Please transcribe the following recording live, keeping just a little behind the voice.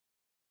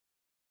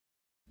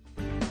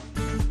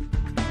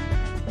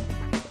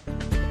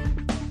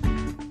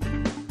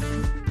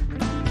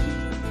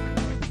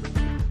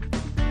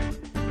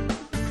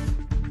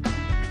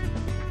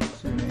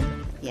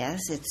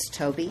Yes, it's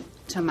Toby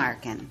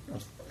Tamarkin.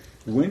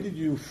 When did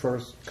you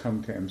first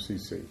come to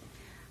MCC?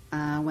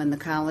 When the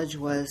college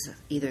was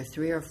either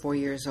 3 or 4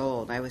 years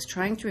old. I was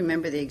trying to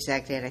remember the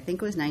exact date. I think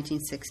it was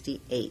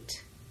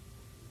 1968.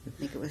 I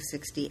think it was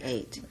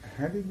 68.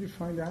 How did you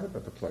find out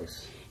about the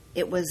place?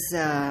 It was,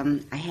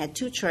 I had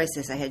two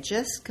choices. I had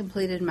just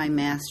completed my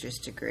master's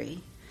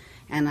degree,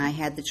 and I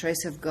had the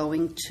choice of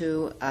going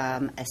to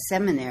a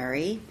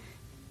seminary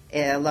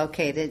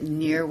located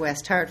near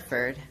West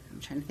Hartford. I'm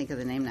trying to think of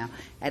the name now.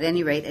 At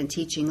any rate, and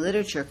teaching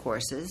literature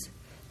courses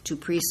to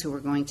priests who were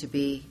going to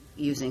be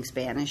using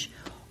Spanish.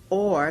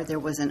 Or there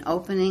was an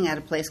opening at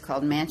a place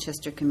called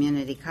Manchester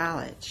Community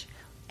College.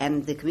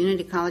 And the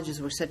community colleges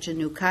were such a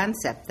new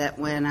concept that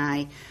when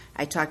I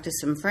talked to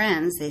some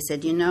friends, they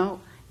said, you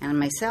know, and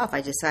myself,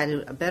 I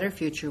decided a better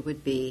future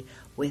would be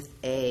with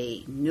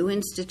a new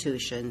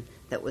institution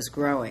that was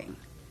growing.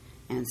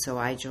 And so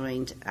I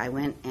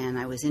went and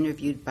I was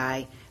interviewed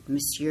by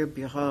Monsieur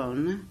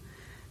Buron,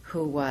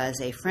 who was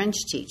a French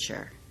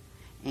teacher,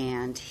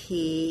 and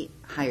he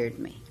hired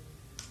me.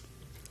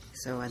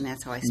 And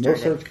that's how I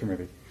started. No search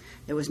committee.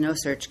 There was no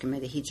search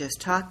committee. He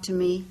just talked to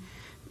me.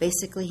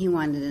 Basically, he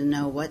wanted to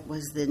know what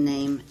was the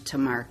name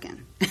Tamarkin.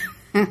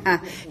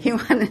 He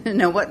wanted to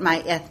know what my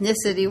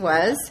ethnicity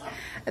was.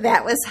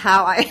 That was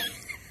how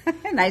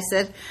and I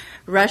said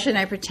Russian.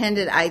 I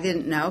pretended I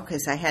didn't know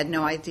because I had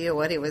no idea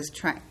what he was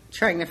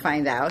trying to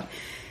find out.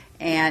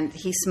 And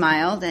he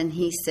smiled and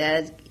he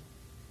said,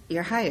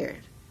 "You're hired."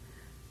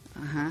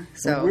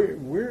 So,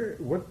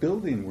 what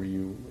building were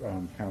you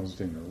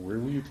housed in, or where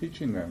were you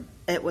teaching then?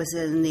 It was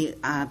in the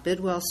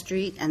Bidwell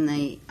Street, and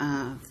the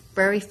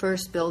very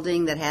first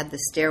building that had the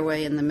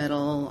stairway in the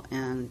middle,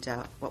 and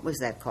what was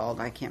that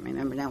called? I can't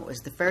remember now. It was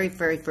the very,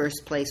 very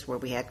first place where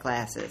we had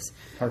classes.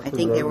 Hartford I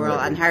think Road they were all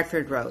on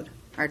Hartford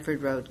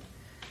Road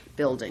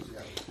building.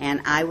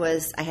 And I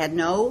had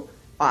no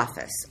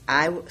office.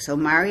 So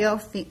Mario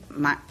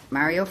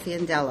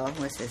Fiandello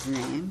was his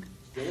name.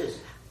 Still is.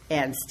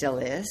 And still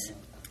is.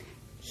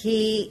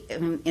 He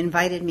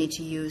invited me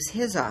to use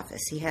his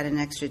office. He had an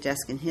extra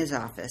desk in his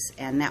office,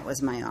 and that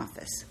was my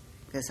office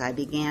because I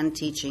began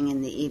teaching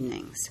in the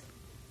evenings.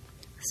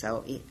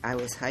 So I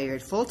was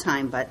hired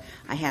full-time, but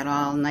I had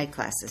all night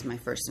classes my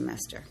first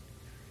semester.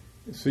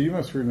 So you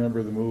must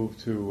remember the move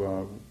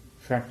to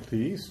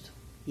Faculty East?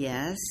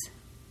 Yes.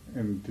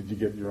 And did you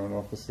get your own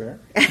office there?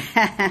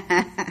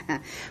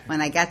 When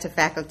I got to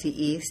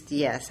Faculty East,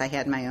 yes, I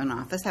had my own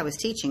office. I was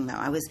teaching,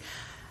 though.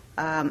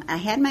 I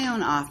had my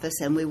own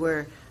office, and we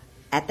were,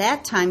 at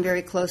that time,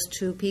 very close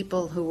to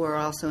people who were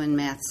also in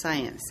math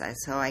science.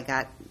 So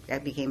I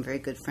became very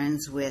good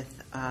friends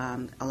with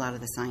a lot of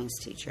the science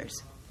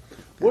teachers.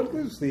 What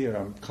was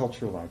the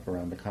culture like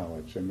around the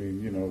college? I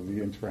mean,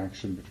 the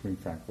interaction between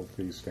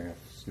faculty, staff,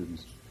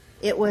 students.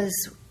 It was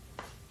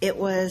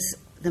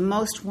the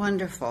most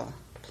wonderful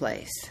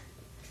place.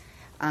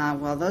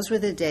 Well, those were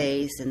the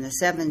days in the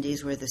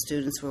 70s where the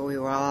students we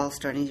were all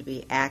starting to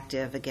be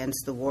active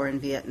against the war in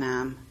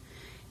Vietnam,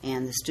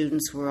 and the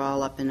students were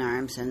all up in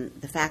arms, and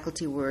the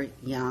faculty were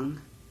young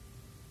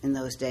in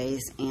those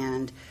days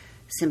and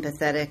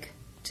sympathetic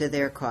to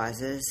their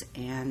causes,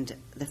 and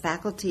the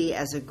faculty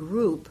as a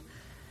group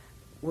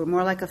were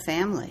more like a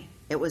family.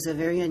 It was a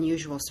very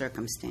unusual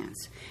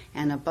circumstance.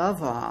 And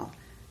above all,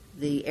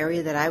 the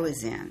area that I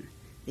was in,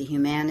 the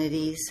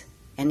Humanities,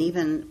 and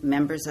even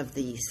members of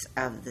the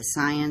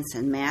science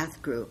and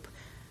math group,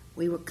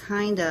 we were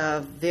kind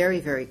of very,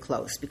 very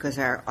close because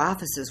our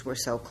offices were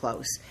so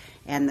close.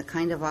 And the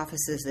kind of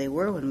offices they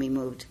were when we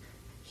moved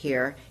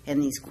here,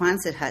 in these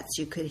Quonset huts,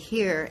 you could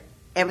hear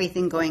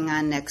everything going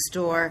on next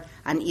door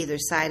on either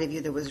side of you.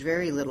 There was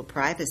very little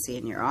privacy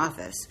in your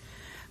office,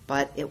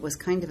 but it was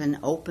kind of an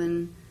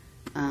open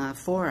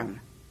forum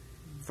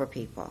for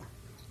people.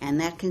 And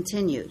that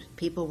continued.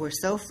 People were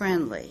so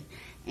friendly.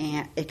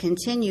 And it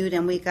continued,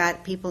 and we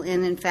got people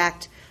in. In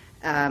fact,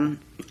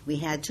 we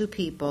had two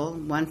people,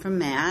 one from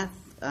math,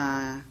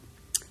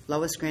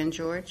 Lois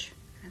Grandgeorge,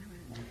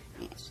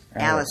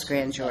 Alice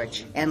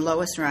Grandgeorge, and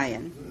Lois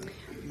Ryan.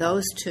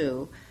 Those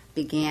two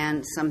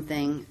began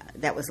something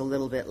that was a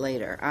little bit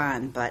later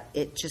on, but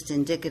it just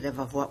indicative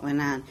of what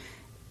went on,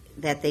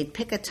 that they'd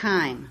pick a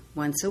time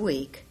once a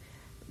week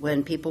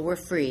when people were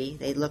free.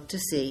 They'd look to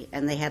see,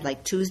 and they had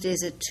like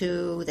Tuesdays at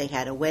 2, they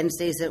had a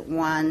Wednesdays at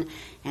 1,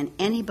 and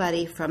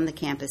anybody from the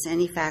campus,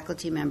 any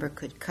faculty member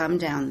could come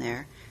down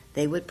there.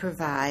 They would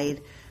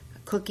provide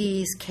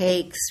cookies,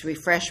 cakes,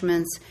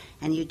 refreshments,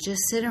 and you'd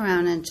just sit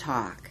around and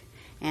talk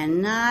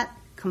and not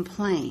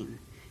complain.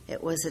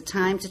 It was a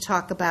time to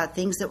talk about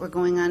things that were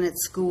going on at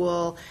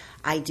school,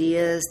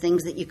 ideas,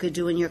 things that you could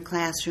do in your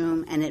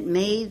classroom, and it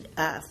made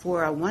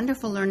for a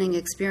wonderful learning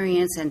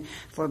experience and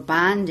for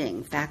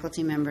bonding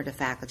faculty member to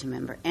faculty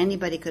member.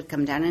 Anybody could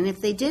come down, and if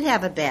they did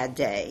have a bad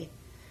day,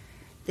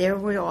 there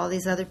were all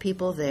these other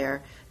people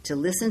there to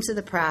listen to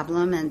the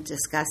problem and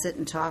discuss it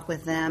and talk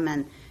with them,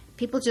 and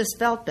people just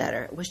felt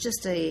better. It was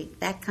just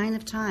that kind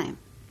of time.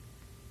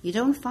 You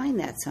don't find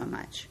that so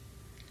much.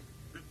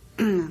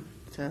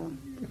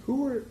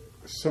 Who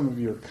some of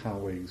your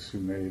colleagues who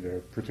made a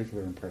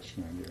particular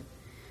impression on you?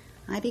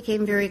 I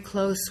became very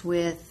close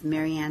with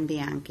Marianne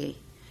Bianchi.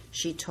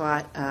 She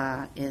taught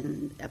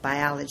in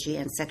biology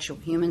and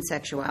human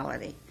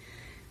sexuality.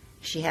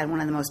 She had one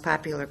of the most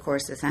popular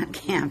courses on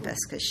campus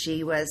because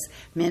she was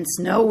mince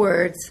no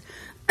words.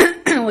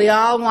 We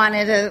all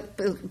wanted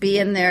to be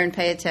in there and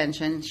pay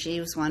attention. She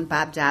was one.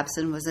 Bob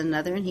Dobson was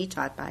another, and he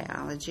taught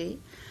biology.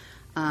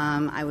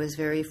 I was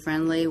very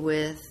friendly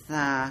with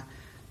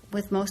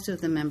most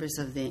of the members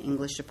of the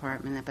English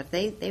department, but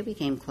they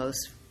became close,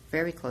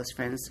 very close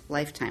friends,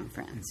 lifetime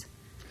friends.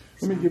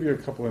 Let me give you a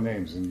couple of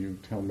names, and you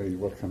tell me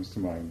what comes to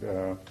mind.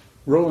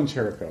 Roland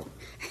Cherico.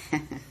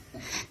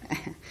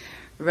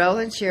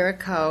 Roland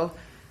Cherico,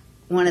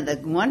 one of the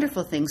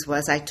wonderful things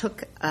was I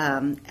took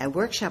a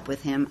workshop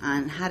with him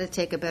on how to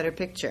take a better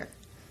picture.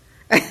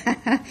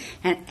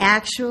 And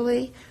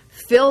actually,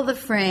 fill the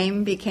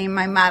frame became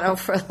my motto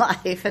for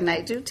life, and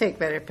I do take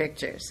better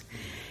pictures.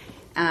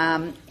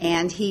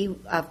 And he,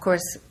 of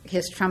course,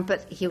 his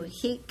trumpet,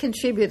 he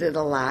contributed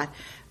a lot.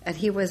 And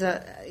he was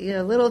a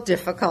little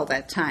difficult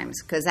at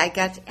times because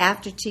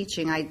after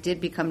teaching, I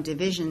did become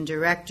division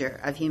director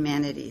of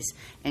Humanities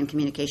and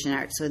Communication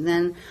Arts. So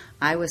then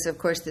I was, of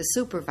course, the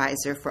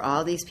supervisor for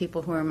all these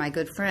people who are my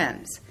good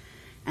friends.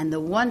 And the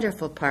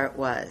wonderful part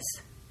was,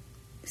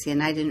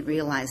 and I didn't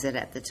realize it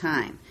at the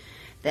time,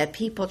 that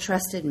people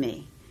trusted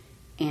me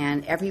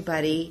and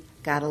everybody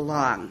got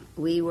along.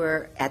 We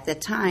were, at the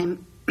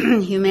time,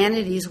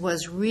 Humanities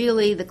was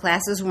really, the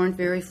classes weren't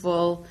very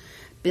full,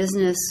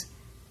 business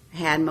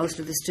had most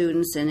of the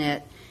students in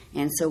it,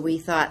 and so we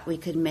thought we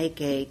could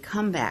make a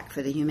comeback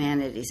for the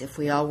humanities if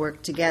we all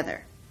worked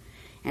together.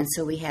 And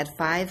so we had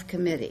 5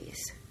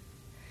 committees,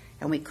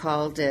 and we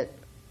called it,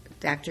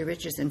 Dr.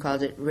 Richardson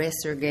called it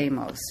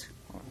Resurgamos,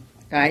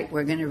 right?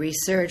 We're going to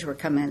resurge, we're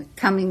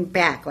coming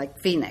back like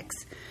Phoenix.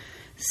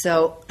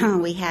 So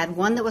we had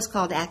one that was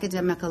called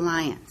Academic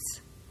Alliance,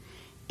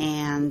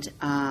 and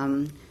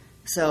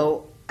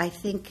so I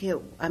think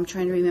I'm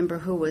trying to remember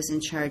who was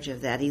in charge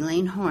of that.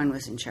 Elaine Horn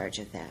was in charge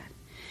of that.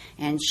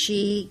 And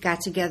she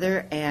got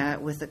together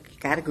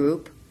got a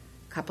group,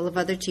 a couple of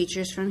other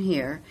teachers from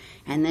here,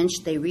 and then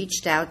they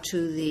reached out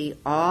to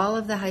all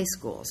of the high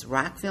schools,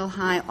 Rockville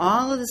High,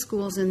 all of the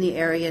schools in the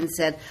area, and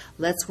said,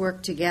 let's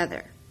work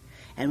together.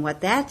 And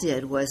what that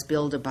did was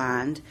build a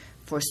bond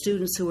for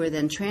students who were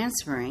then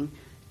transferring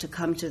to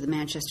come to the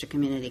Manchester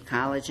Community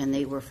College, and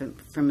they were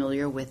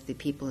familiar with the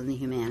people in the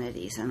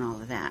humanities and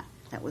all of that.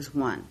 That was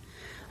one.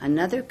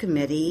 Another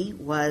committee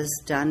was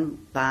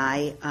done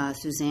by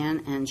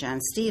Suzanne and John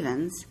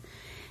Stevens,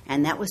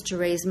 and that was to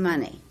raise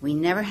money. We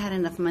never had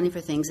enough money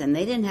for things, and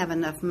they didn't have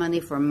enough money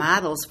for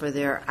models for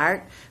their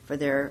art, for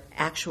their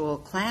actual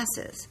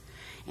classes.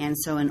 And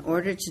so in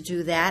order to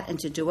do that and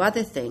to do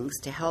other things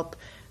to help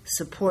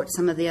support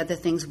some of the other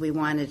things we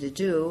wanted to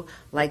do,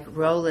 like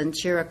Roland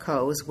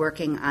Chirico's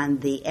working on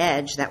The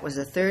Edge, that was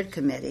a third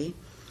committee,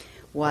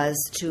 was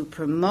to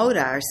promote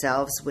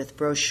ourselves with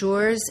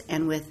brochures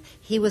and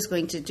he was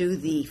going to do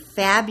the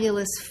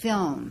fabulous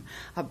film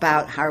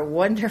about our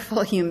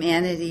wonderful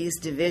humanities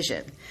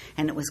division,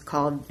 and it was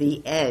called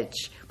The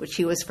Edge, which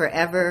he was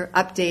forever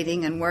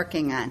updating and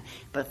working on.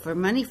 But for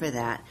money for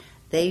that,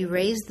 they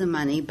raised the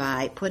money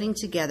by putting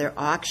together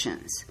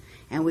auctions.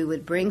 And we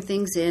would bring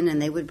things in, and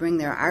they would bring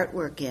their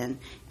artwork in.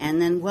 And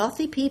then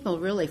wealthy people,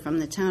 really, from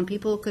the town,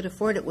 people who could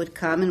afford it, would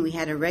come, and we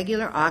had a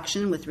regular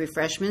auction with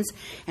refreshments,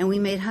 and we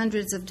made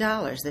hundreds of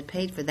dollars that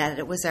paid for that.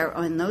 It was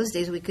in those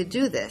days we could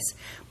do this.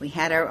 We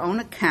had our own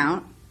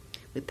account.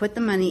 We put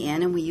the money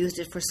in, and we used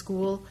it for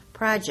school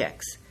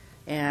projects,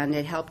 and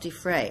it helped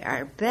defray.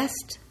 Our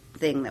best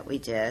thing that we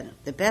did,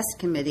 the best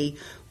committee,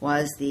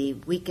 was the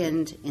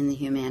Weekend in the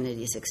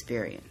Humanities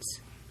experience.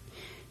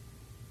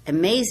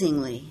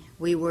 Amazingly,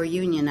 we were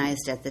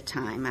unionized at the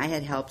time. I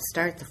had helped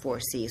start the 4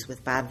 Cs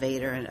with Bob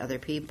Vader and other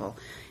people,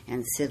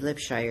 and Sid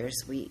Lipshires.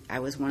 I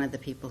was one of the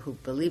people who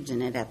believed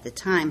in it at the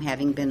time,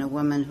 having been a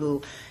woman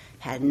who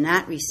had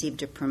not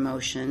received a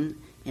promotion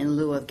in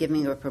lieu of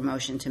giving a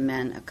promotion to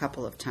men a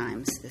couple of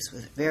times. This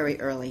was very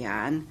early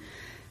on,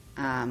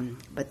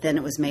 but then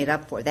it was made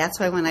up for. That's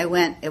why when I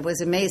went, it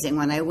was amazing.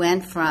 When I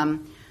went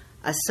from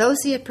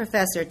associate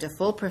professor to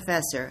full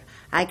professor,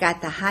 I got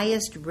the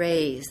highest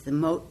raise,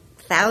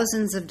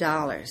 thousands of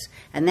dollars,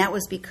 and that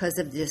was because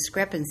of the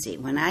discrepancy.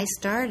 When I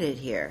started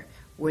here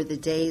were the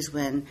days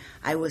when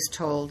I was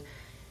told,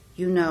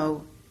 you're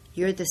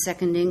the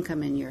second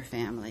income in your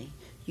family.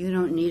 You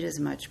don't need as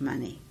much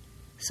money,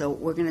 so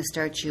we're going to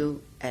start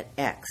you at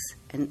X,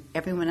 and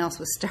everyone else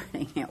was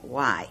starting at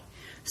Y.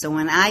 So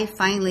when I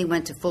finally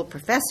went to full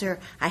professor,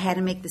 I had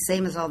to make the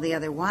same as all the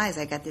other Ys.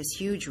 I got this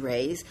huge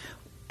raise,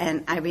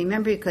 and I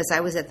remember because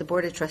I was at the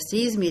Board of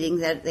Trustees meeting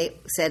that they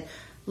said,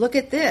 look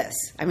at this.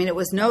 I mean, it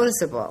was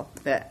noticeable,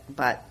 but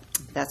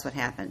that's what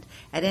happened.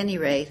 At any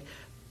rate,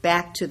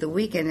 back to the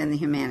Weekend in the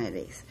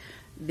Humanities.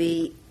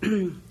 We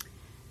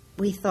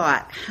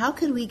thought, how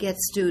could we get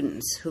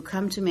students who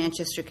come to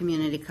Manchester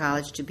Community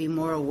College to be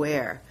more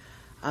aware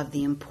of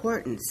the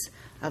importance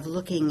of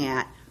looking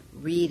at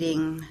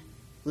reading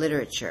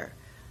literature,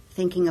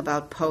 thinking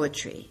about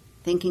poetry,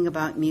 thinking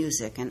about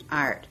music and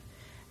art.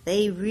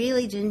 They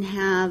really didn't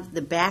have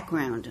the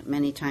background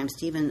many times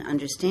to even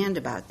understand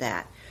about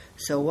that.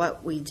 So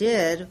what we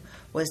did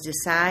was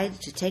decide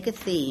to take a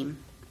theme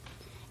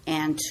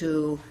and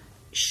to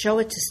show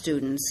it to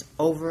students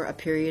over a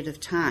period of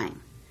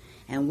time.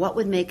 And what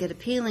would make it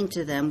appealing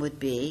to them would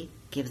be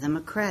give them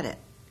a credit.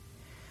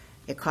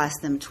 It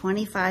cost them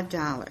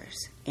 $25.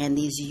 And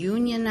these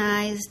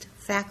unionized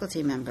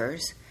faculty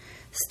members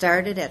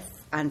started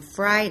on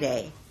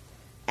Friday.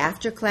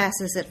 After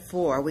classes at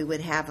 4, we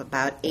would have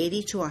about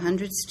 80 to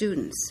 100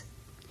 students.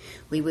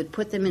 We would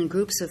put them in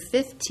groups of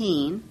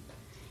 15.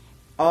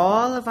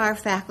 All of our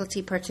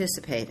faculty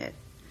participated.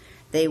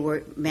 They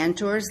were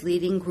mentors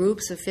leading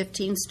groups of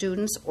 15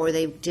 students, or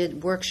they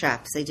did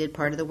workshops. They did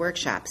part of the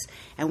workshops.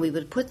 And we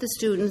would put the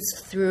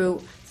students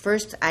through,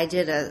 first I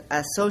did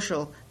a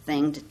social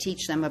thing to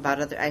teach them about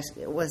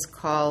it was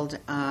called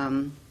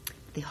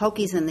the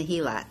Hokies and the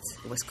Helots,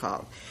 it was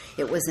called.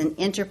 It was an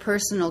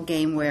interpersonal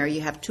game where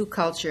you have two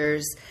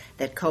cultures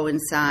that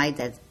coincide,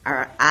 that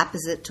are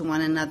opposite to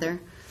one another.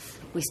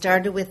 We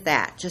started with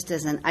that, just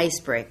as an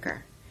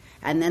icebreaker.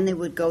 And then they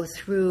would go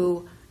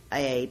through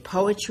a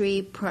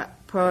poetry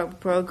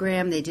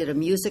program. They did a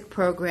music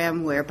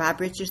program where Bob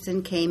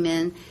Richardson came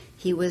in.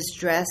 He was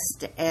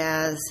dressed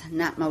as,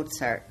 not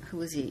Mozart, who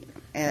was he?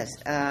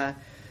 And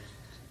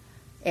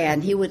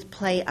he would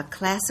play a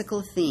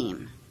classical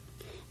theme.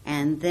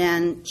 And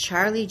then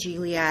Charlie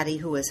Gigliotti,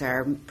 who was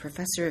our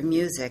professor of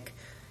music,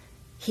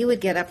 he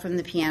would get up from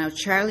the piano.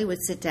 Charlie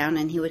would sit down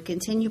and he would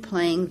continue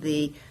playing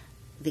the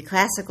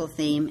classical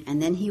theme,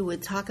 and then he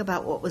would talk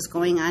about what was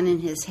going on in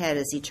his head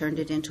as he turned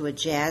it into a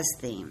jazz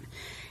theme.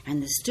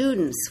 And the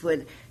students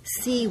would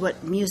see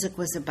what music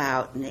was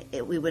about, and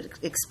we would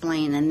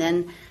explain. And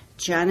then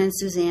John and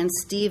Suzanne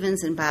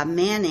Stevens and Bob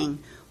Manning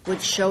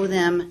would show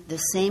them the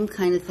same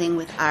kind of thing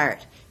with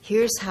art.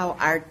 Here's how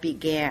art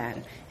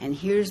began, and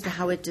here's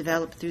how it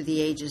developed through the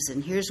ages,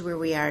 and here's where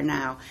we are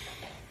now.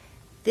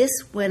 This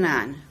went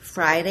on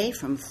Friday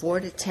from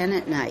 4 to 10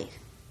 at night,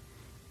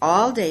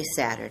 all day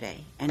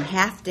Saturday, and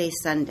half day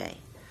Sunday.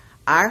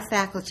 Our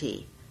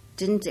faculty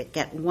didn't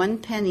get 1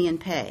 penny in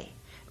pay.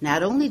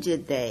 Not only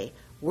did they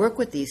work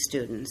with these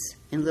students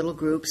in little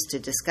groups to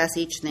discuss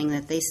each thing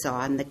that they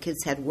saw, and the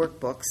kids had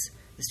workbooks,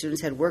 the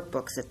students had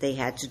workbooks that they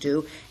had to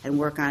do and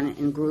work on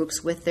in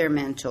groups with their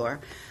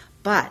mentor,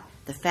 but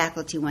the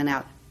faculty went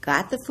out,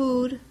 got the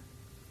food,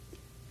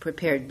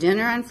 prepared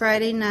dinner on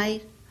Friday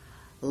night,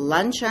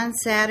 lunch on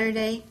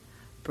Saturday,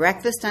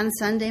 breakfast on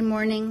Sunday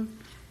morning,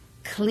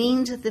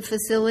 cleaned the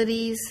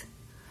facilities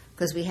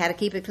because we had to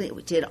keep it clean.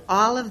 We did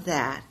all of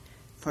that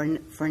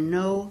for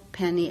no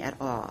penny at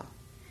all,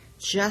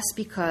 just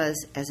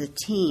because as a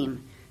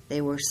team they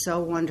were so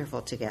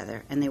wonderful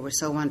together and they were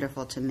so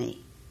wonderful to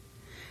me.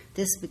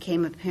 This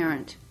became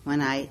apparent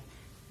when I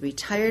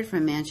retired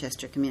from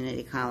Manchester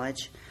Community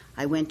College.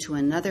 I went to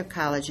another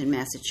college in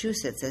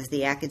Massachusetts as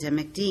the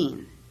academic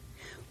dean,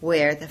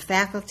 where the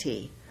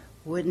faculty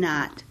would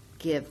not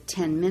give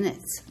 10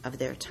 minutes of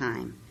their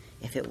time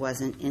if it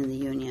wasn't in the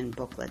union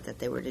booklet that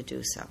they were to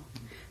do so.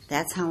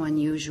 That's how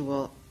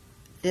unusual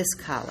this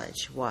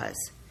college was.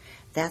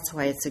 That's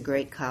why it's a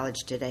great college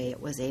today. It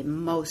was a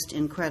most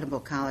incredible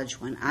college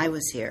when I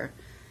was here.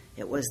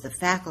 It was the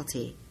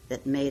faculty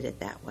that made it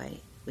that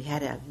way. We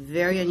had a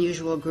very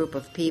unusual group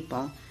of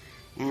people,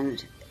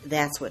 and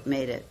that's what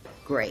made it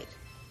great.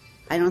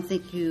 I don't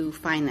think you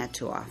find that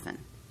too often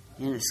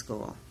in a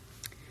school.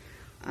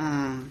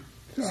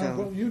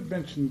 Well, you'd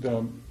mentioned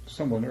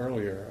someone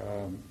earlier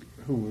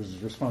who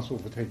was responsible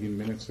for taking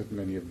minutes at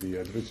many of the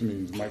division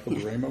meetings, Michael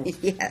DeRamo.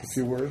 Yes. A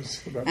few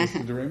words about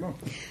Mr. DeRamo?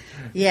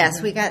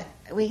 Yes,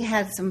 we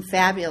had some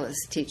fabulous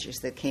teachers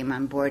that came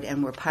on board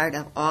and were part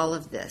of all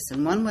of this.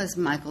 And one was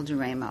Michael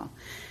DeRamo.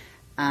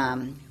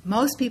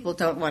 Most people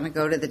don't want to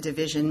go to the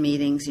division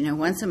meetings. You know,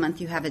 once a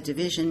month you have a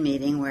division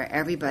meeting where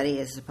everybody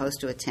is supposed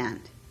to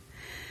attend.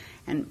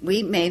 And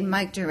we made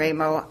Mike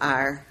DeRamo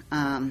our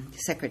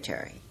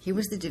secretary. He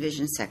was the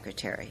division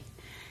secretary.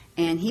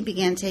 And he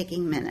began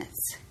taking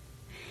minutes.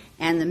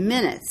 And the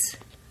minutes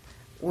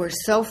were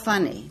so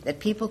funny that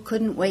people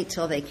couldn't wait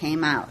till they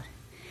came out.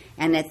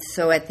 And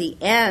so at the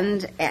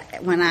end,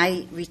 when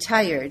I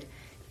retired,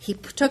 he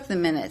took the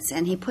minutes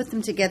and he put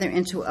them together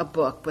into a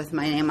book with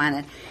my name on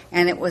it.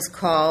 And it was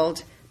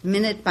called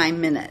Minute by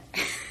Minute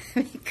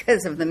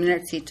because of the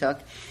minutes he took.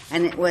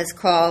 And it was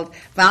called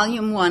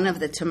Volume 1 of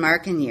the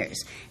Tamarkin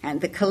Years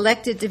and the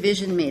collected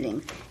division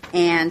meeting.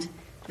 And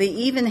he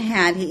even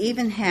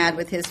had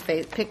with his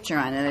picture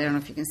on it, I don't know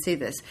if you can see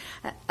this,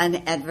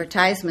 an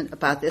advertisement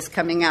about this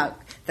coming out.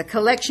 The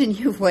collection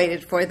you've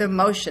waited for, the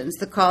motions,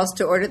 the calls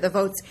to order, the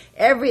votes,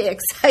 every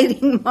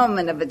exciting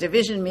moment of a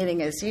division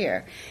meeting is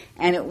here.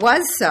 And it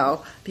was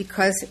so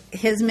because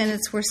his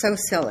minutes were so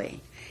silly.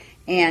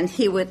 And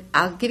he would,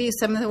 I'll give you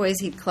some of the ways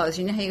he'd close.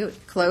 You know how he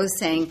would close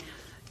saying,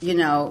 you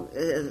know,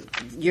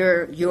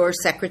 your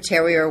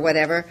secretary or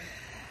whatever,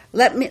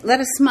 let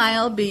a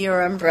smile be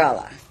your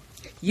umbrella.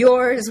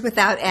 Yours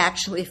without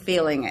actually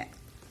feeling it.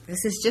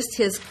 This is just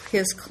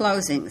his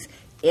closings.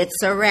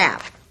 It's a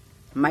wrap.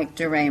 Mike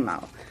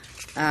DeRamo.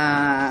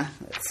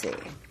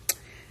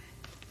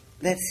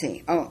 Let's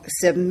see. Oh,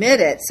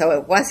 submitted. So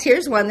it was,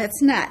 here's one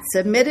that's not.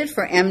 Submitted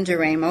for M.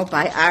 DeRamo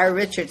by R.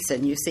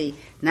 Richardson. You see,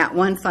 not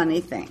one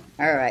funny thing.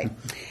 All right.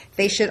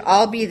 They should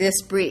all be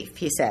this brief,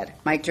 he said,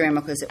 Mike DeRamo,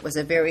 because it was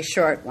a very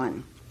short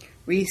one.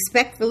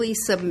 Respectfully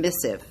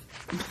submissive,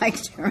 Mike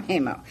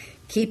DeRamo.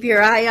 Keep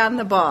your eye on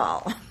the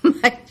ball,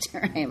 Mike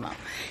DeRamo.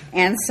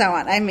 And so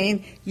on. I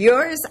mean,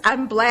 yours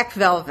on black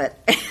velvet.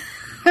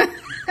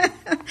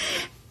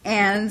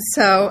 And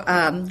so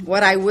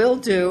what I will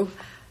do,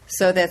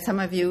 so that some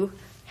of you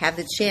have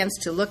the chance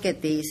to look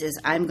at these, is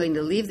I'm going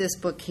to leave this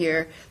book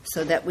here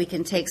so that we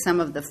can take some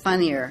of the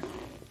funnier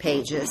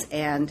pages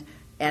and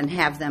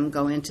have them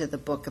go into the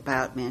book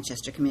about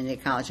Manchester Community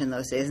College in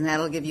those days. And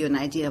that'll give you an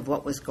idea of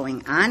what was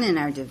going on in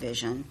our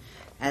division,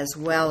 as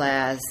well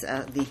as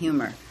the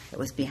humor that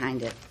was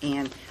behind it.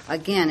 And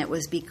again, it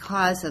was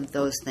because of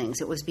those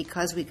things. It was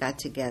because we got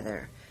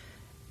together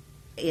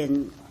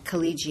in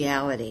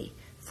collegiality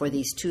for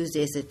these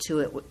Tuesdays at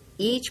 2.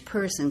 Each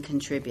person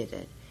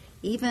contributed,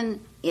 even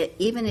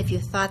if you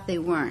thought they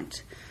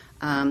weren't.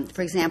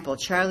 For example,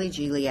 Charlie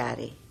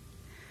Gigliotti.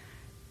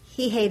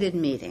 He hated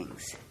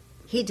meetings.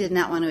 He did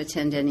not want to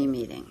attend any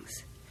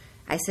meetings.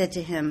 I said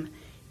to him,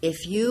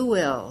 if you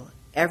will,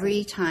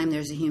 every time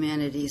there's a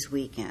humanities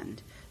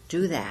weekend,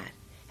 do that.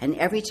 And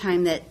every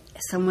time that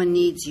someone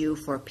needs you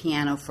for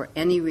piano for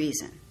any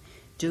reason,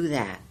 do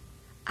that.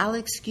 I'll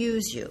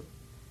excuse you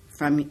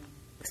from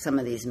some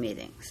of these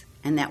meetings.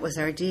 And that was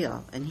our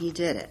deal, and he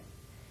did it.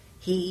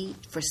 He,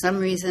 for some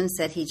reason,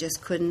 said he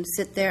just couldn't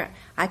sit there.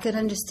 I could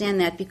understand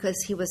that because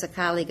he was a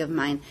colleague of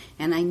mine,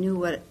 and I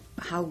knew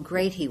how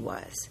great he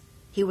was.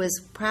 He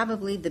was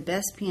probably the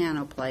best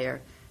piano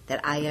player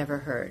that I ever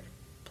heard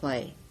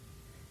play.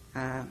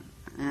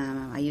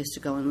 I used to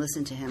go and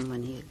listen to him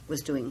when he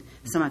was doing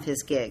some of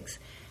his gigs.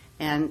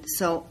 And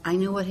so I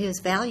knew what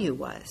his value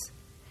was.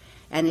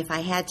 And if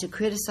I had to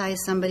criticize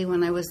somebody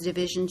when I was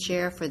division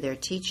chair for their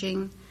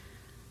teaching,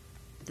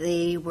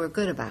 they were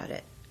good about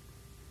it.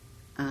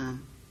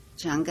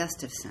 John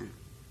Gustafson.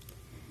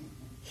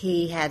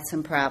 He had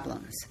some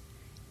problems.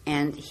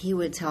 And he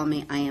would tell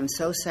me, I am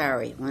so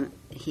sorry, when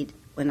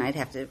I'd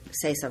have to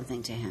say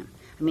something to him.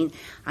 I mean,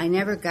 I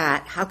never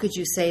got, how could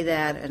you say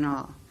that and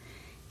all.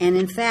 And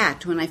in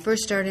fact, when I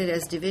first started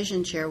as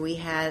division chair, I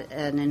had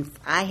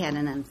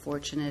an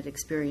unfortunate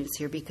experience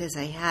here because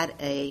I had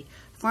a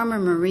former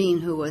Marine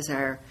who was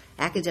our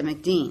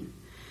academic dean.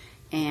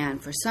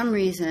 And for some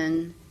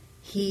reason,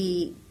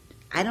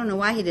 I don't know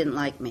why he didn't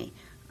like me,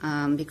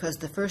 because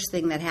the first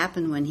thing that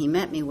happened when he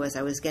met me was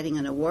I was getting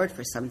an award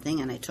for something,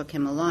 and I took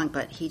him along,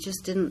 but he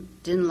just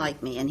didn't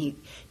like me. And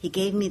he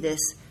gave me this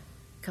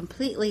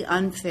completely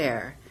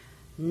unfair,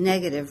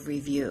 negative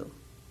review.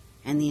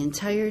 And the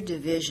entire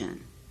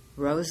division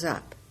rose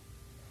up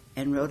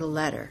and wrote a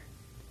letter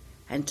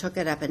and took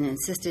it up and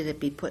insisted it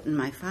be put in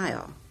my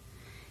file.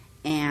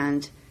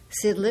 And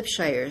Sid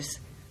Lipshires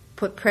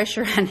put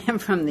pressure on him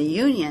from the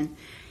union,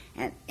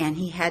 and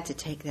he had to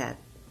take that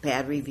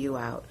bad review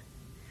out.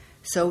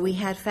 So we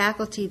had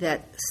faculty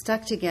that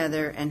stuck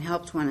together and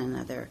helped one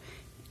another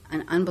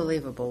in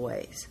unbelievable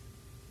ways.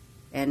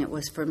 And it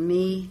was, for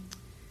me,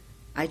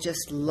 I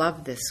just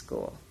loved this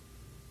school.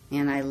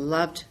 And I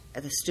loved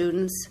the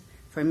students.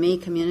 For me,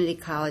 community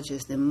college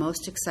is the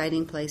most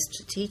exciting place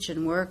to teach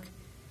and work.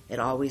 It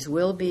always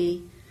will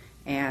be.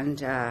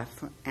 And I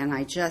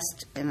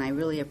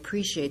really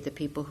appreciate the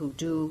people who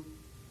do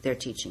their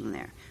teaching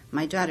there.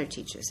 My daughter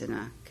teaches in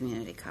a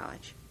community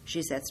college.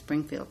 She's at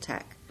Springfield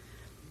Tech,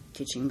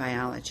 teaching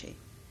biology.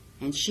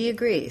 And she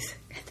agrees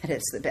that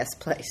it's the best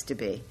place to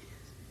be.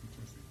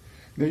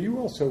 Now, you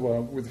also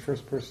were the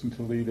first person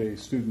to lead a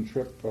student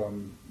trip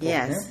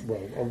yes.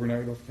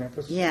 Overnight off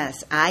campus?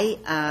 Yes. I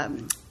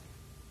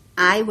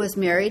was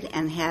married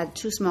and had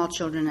 2 small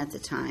children at the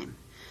time.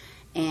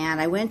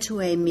 And I went to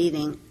a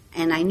meeting,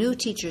 and I knew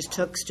teachers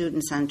took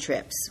students on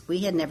trips. We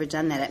had never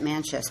done that at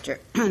Manchester.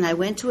 And I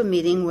went to a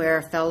meeting where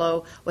a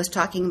fellow was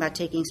talking about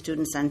taking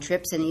students on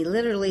trips, and he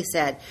literally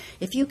said,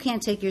 if you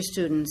can't take your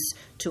students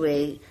to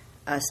a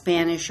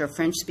Spanish or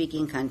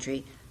French-speaking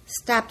country,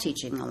 stop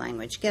teaching the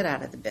language. Get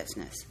out of the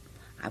business.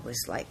 I was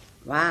like,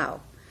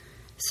 wow.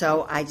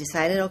 So I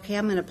decided, okay,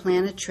 I'm going to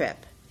plan a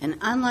trip. And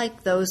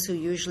unlike those who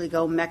usually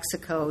go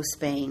Mexico,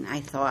 Spain, I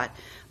thought,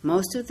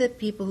 most of the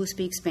people who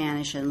speak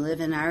Spanish and live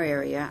in our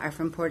area are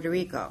from Puerto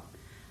Rico.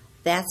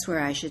 That's where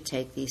I should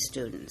take these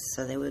students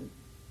so they would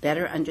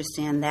better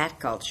understand that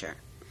culture.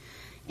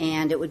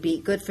 And it would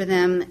be good for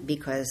them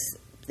because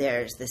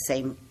there's the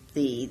same,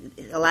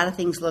 a lot of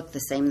things look the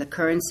same. The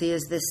currency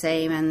is the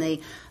same, and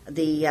the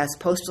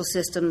postal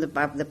system,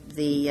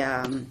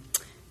 the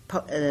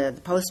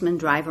postmen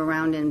drive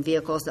around in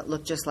vehicles that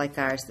look just like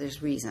ours.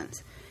 There's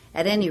reasons.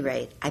 At any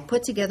rate, I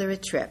put together a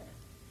trip,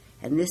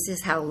 and this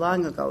is how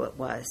long ago it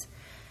was,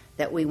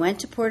 that we went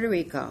to Puerto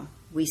Rico.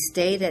 We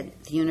stayed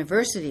at the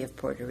University of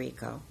Puerto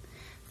Rico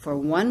for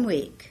 1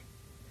 week.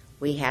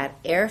 We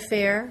had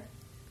airfare,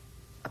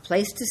 a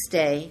place to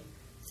stay,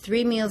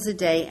 3 meals a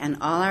day, and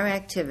all our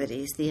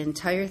activities. The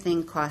entire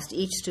thing cost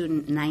each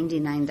student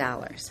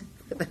 $99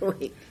 for the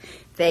week.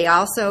 They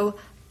also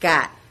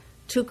got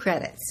 2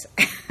 credits,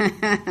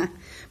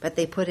 but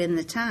they put in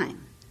the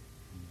time.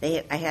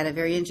 I had a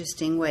very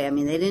interesting way. I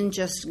mean, they didn't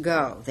just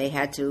go.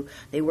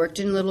 They worked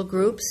in little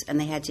groups, and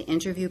they had to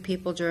interview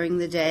people during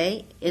the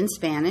day in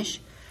Spanish,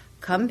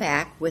 come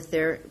back with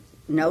their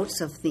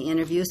notes of the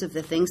interviews of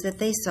the things that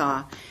they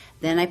saw.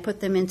 Then I put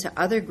them into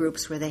other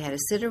groups where they had to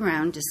sit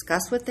around,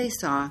 discuss what they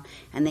saw,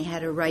 and they had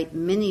to write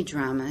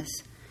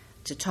mini-dramas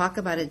to talk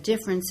about a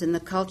difference in the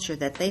culture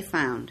that they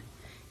found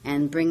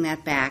and bring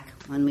that back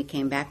when we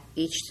came back.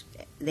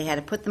 They had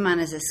to put them on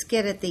as a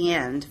skit at the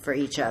end for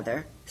each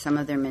other, some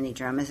of their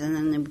mini-dramas, and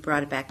then they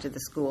brought it back to the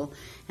school,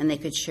 and they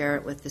could share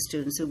it with the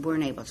students who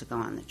weren't able to go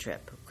on the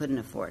trip, who couldn't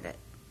afford it.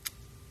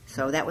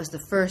 So that was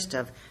the first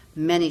of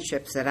many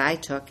trips that I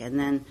took, and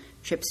then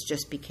trips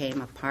just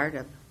became a part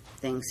of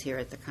things here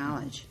at the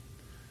college.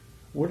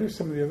 What are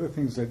some of the other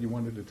things that you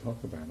wanted to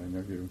talk about? I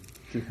know you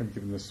have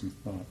given this some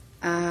thought.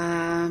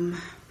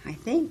 I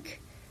think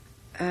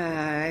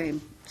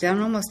I've done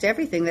almost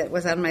everything that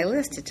was on my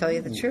list, to tell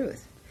you the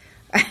truth.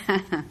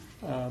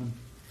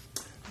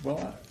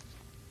 Well,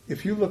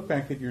 if you look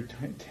back at your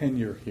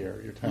tenure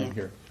here, your time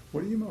here,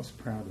 what are you most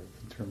proud of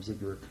in terms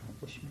of your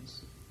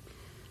accomplishments?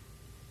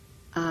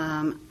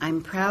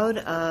 I'm proud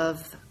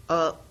of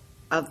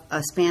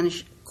a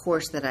Spanish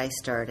course that I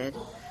started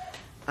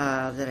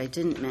that I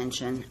didn't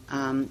mention.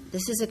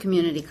 This is a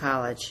community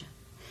college,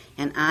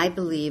 and I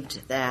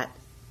believed that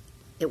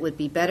it would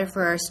be better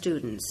for our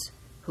students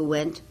who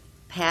went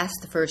past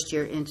the first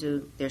year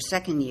into their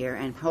second year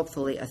and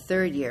hopefully a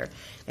third year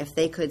if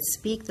they could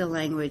speak the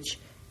language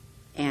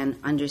and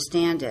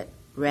understand it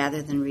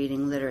rather than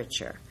reading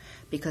literature,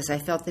 because I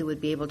felt they would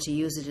be able to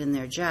use it in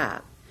their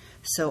job.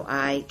 So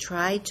I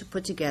tried to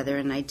put together,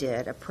 and I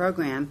did, a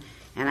program,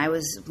 and I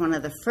was one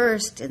of the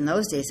first, in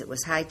those days it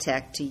was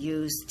high-tech, to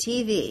use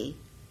TV.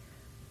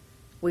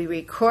 We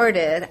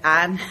recorded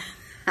on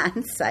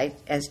site,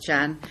 as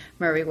John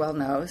Murray well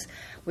knows,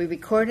 we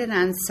recorded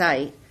on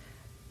site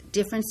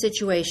different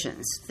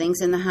situations,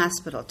 things in the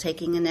hospital,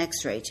 taking an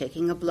x-ray,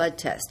 taking a blood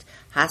test,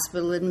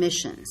 hospital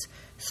admissions,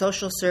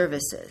 social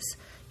services,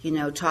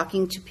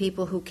 talking to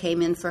people who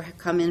come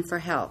in for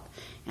help.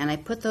 And I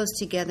put those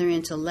together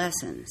into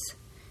lessons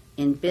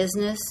in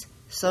business,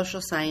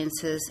 social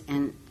sciences,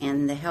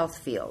 and the health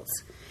fields.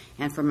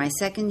 And for my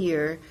second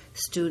year,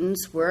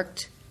 students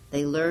worked.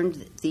 They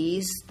learned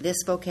this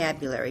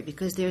vocabulary,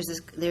 because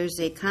there's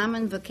a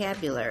common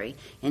vocabulary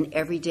in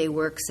everyday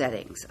work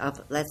settings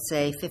of, let's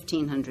say,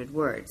 1,500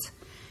 words.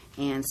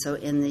 And so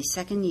in the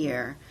second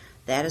year,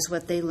 that is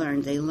what they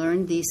learned. They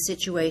learned these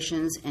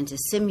situations and to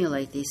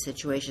simulate these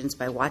situations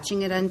by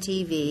watching it on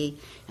TV,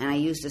 and I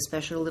used a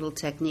special little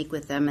technique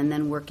with them, and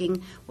then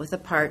working with a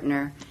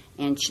partner,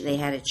 and they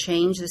had to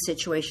change the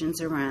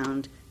situations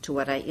around to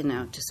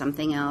to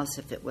something else.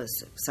 If it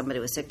was somebody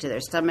was sick to their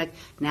stomach,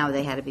 now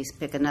they had to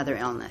pick another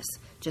illness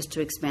just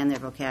to expand their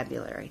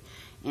vocabulary.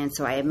 And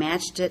so I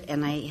matched it,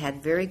 and I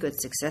had very good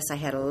success. I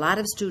had a lot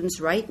of students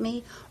write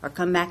me or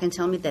come back and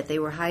tell me that they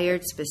were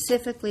hired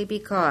specifically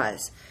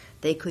because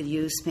they could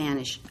use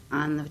Spanish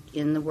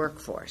in the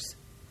workforce.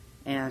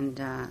 And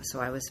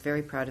so I was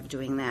very proud of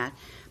doing that.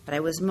 But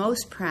I was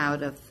most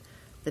proud of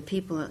the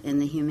people in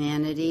the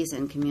humanities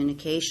and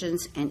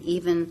communications, and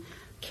even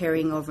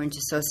carrying over into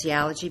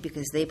sociology,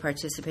 because they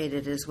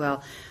participated as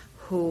well,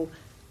 who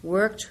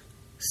worked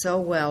so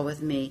well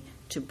with me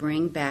to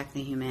bring back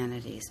the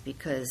humanities.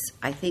 Because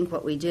I think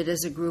what we did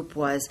as a group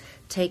was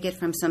take it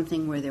from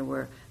something where there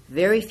were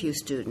very few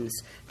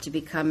students to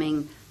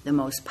becoming the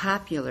most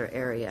popular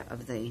area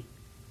of the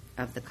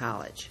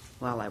college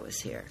while I was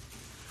here.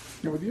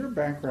 Now, with your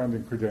background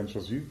and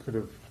credentials, you could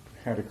have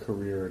had a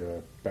career at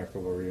a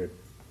baccalaureate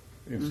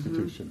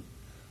institution.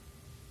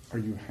 Mm-hmm. Are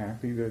you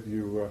happy that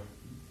you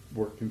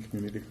worked in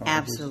community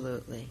colleges?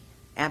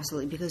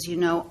 Absolutely. Because,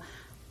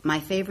 my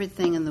favorite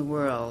thing in the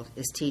world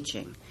is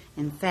teaching.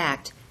 In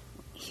fact,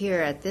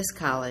 here at this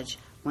college,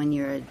 when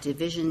you're a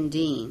division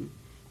dean,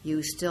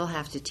 you still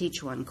have to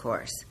teach one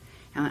course.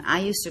 And I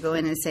used to go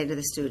in and say to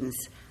the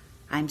students,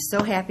 I'm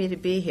so happy to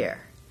be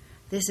here.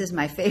 This is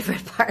my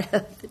favorite part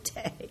of the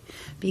day,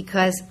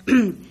 because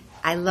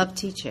I love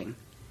teaching,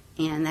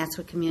 and that's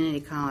what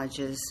community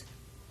colleges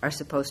are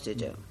supposed to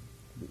do.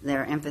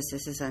 Their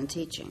emphasis is on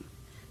teaching.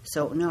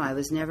 So, no, I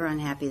was never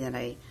unhappy that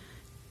I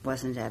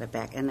wasn't at a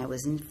back, and I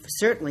was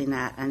certainly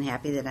not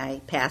unhappy that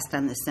I passed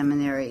on the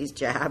seminary's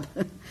job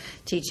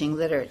teaching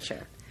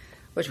literature,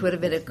 which would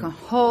have been a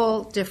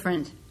whole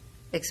different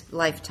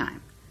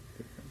lifetime.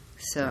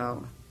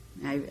 So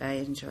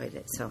I enjoyed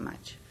it so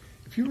much.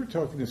 If you were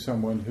talking to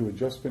someone who had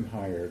just been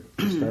hired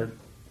to start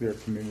their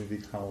community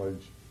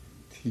college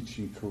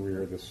teaching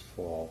career this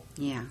fall,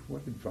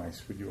 what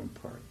advice would you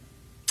impart?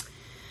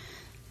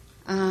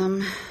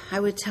 I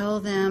would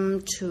tell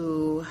them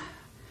to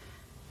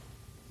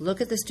look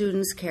at the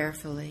students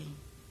carefully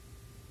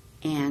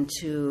and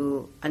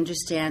to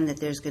understand that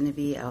there's going to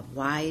be a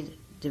wide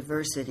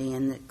diversity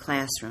in the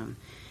classroom,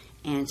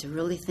 and to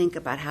really think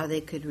about how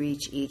they could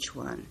reach each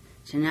one,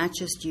 to not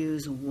just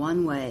use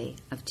one way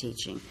of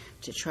teaching,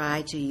 to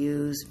try to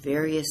use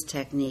various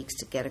techniques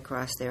to get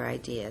across their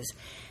ideas,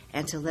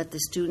 and to let the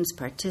students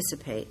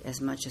participate as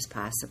much as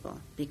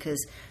possible,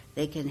 because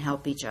they can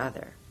help each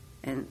other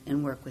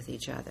and work with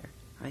each other,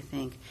 I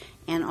think.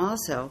 And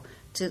also,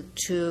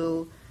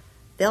 they'll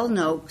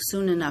know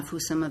soon enough who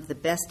some of the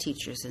best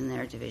teachers in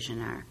their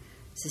division are,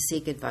 to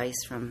seek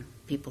advice from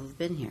people who've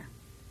been here.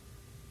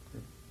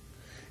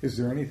 Is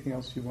there anything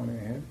else you want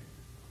to add?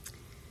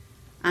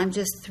 I'm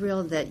just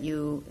thrilled that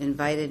you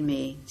invited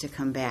me to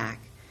come back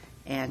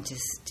and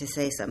to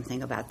say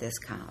something about this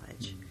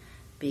college,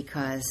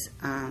 because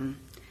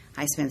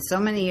I spent so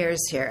many years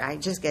here. I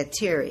just get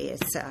teary.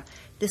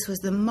 This was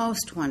the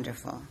most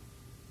wonderful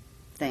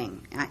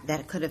thing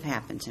that could have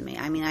happened to me.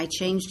 I mean, I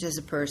changed as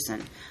a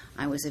person.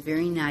 I was a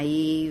very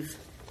naive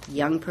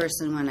young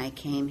person when I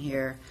came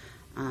here.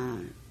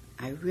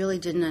 I really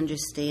didn't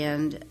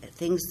understand.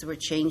 Things were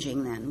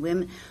changing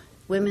then.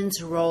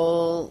 Women's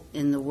role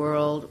in the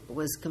world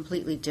was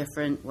completely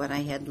different, what I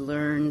had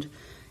learned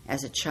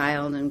as a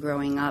child and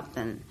growing up.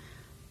 And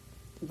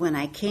when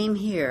I came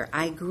here,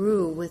 I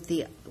grew with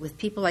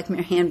people like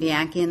Marianne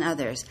Bianchi and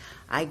others.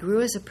 I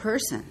grew as a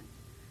person,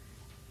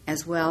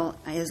 as well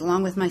as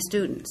along with my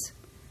students.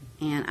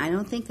 And I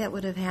don't think that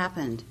would have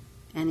happened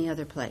any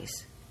other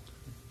place.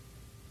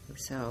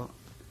 So,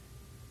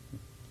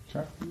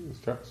 Chuck, is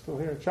Chuck still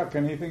here? Chuck,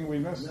 anything we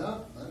missed?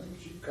 No, I think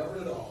she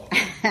covered it all.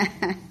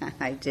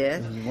 I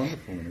did. It was a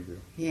wonderful interview.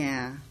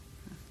 Yeah.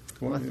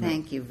 Well, you know,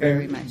 thank you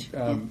very and, much.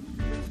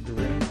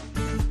 Duran